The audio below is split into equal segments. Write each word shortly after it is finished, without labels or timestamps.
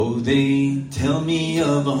they tell me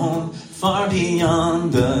of a home far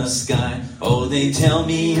beyond the sky. Oh, they tell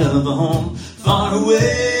me of a home far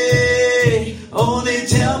away. Oh, they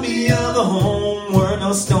tell me of a home where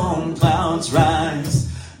no storm clouds rise.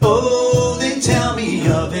 Oh, they tell me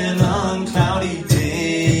of an uncloudy day.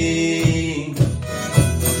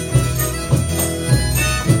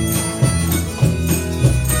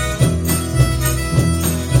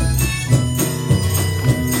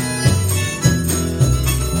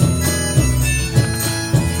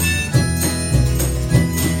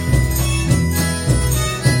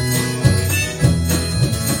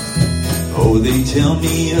 Oh, they tell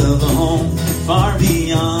me of a home far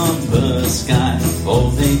beyond the sky.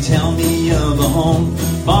 Oh, they tell me of a home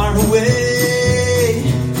far away.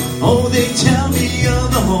 Oh, they tell me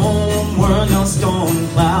of a home where no storm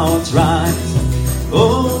clouds rise.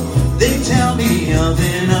 Oh, they tell me of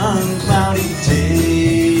an uncloudy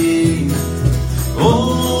day.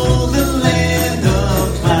 Oh, the land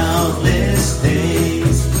of cloudless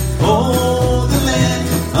days. Oh, the land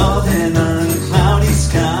of an uncloudy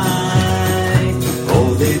sky.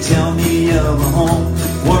 They tell me of a home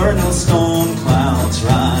where no storm clouds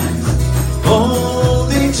rise. Oh,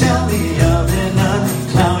 they tell me of an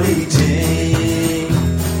uncloudy day.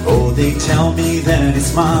 Oh, they tell me that he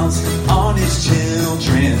smiles on his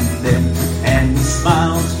children then, and his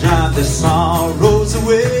smiles drive their sorrows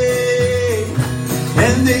away.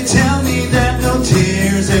 And they tell me that no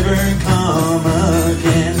tears ever come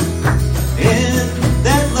again in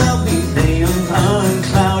that lovely day of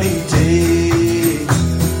uncloudy day.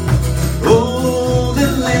 Oh, the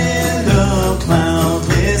land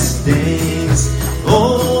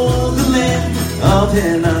of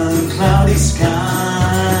an uncloudy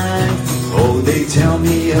sky. Oh, they tell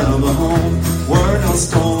me of a home where no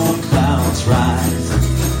storm clouds rise.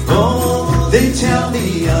 Oh, they tell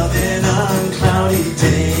me of an uncloudy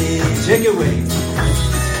day. Take it away.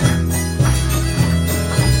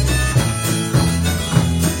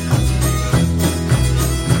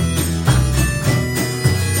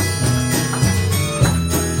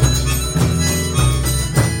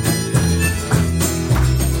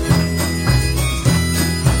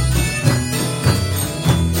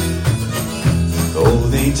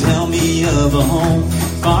 They tell me of a home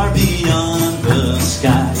far beyond the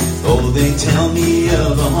sky. Oh, they tell me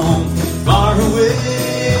of a home far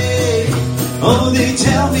away. Oh, they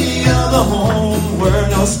tell me of a home where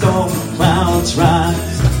no storm clouds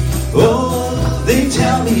rise. Oh, they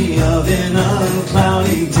tell me of an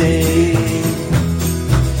uncloudy day.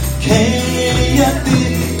 Que a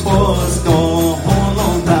ti costo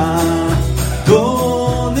honda,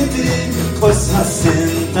 donde te cosa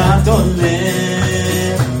sentado le.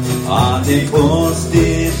 Depois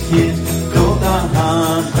de que toda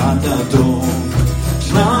a do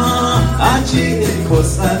na aji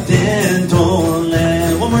cosa dentro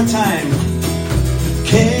le. One more time.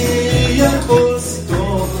 Que ya costo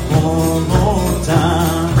monta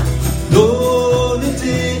donde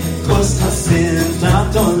te cosa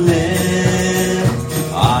sentado le.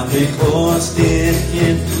 Depois de que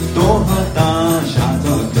toda a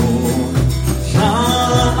do na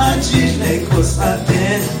aji cosa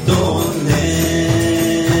dentro.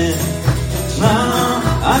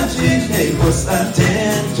 Was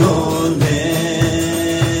attento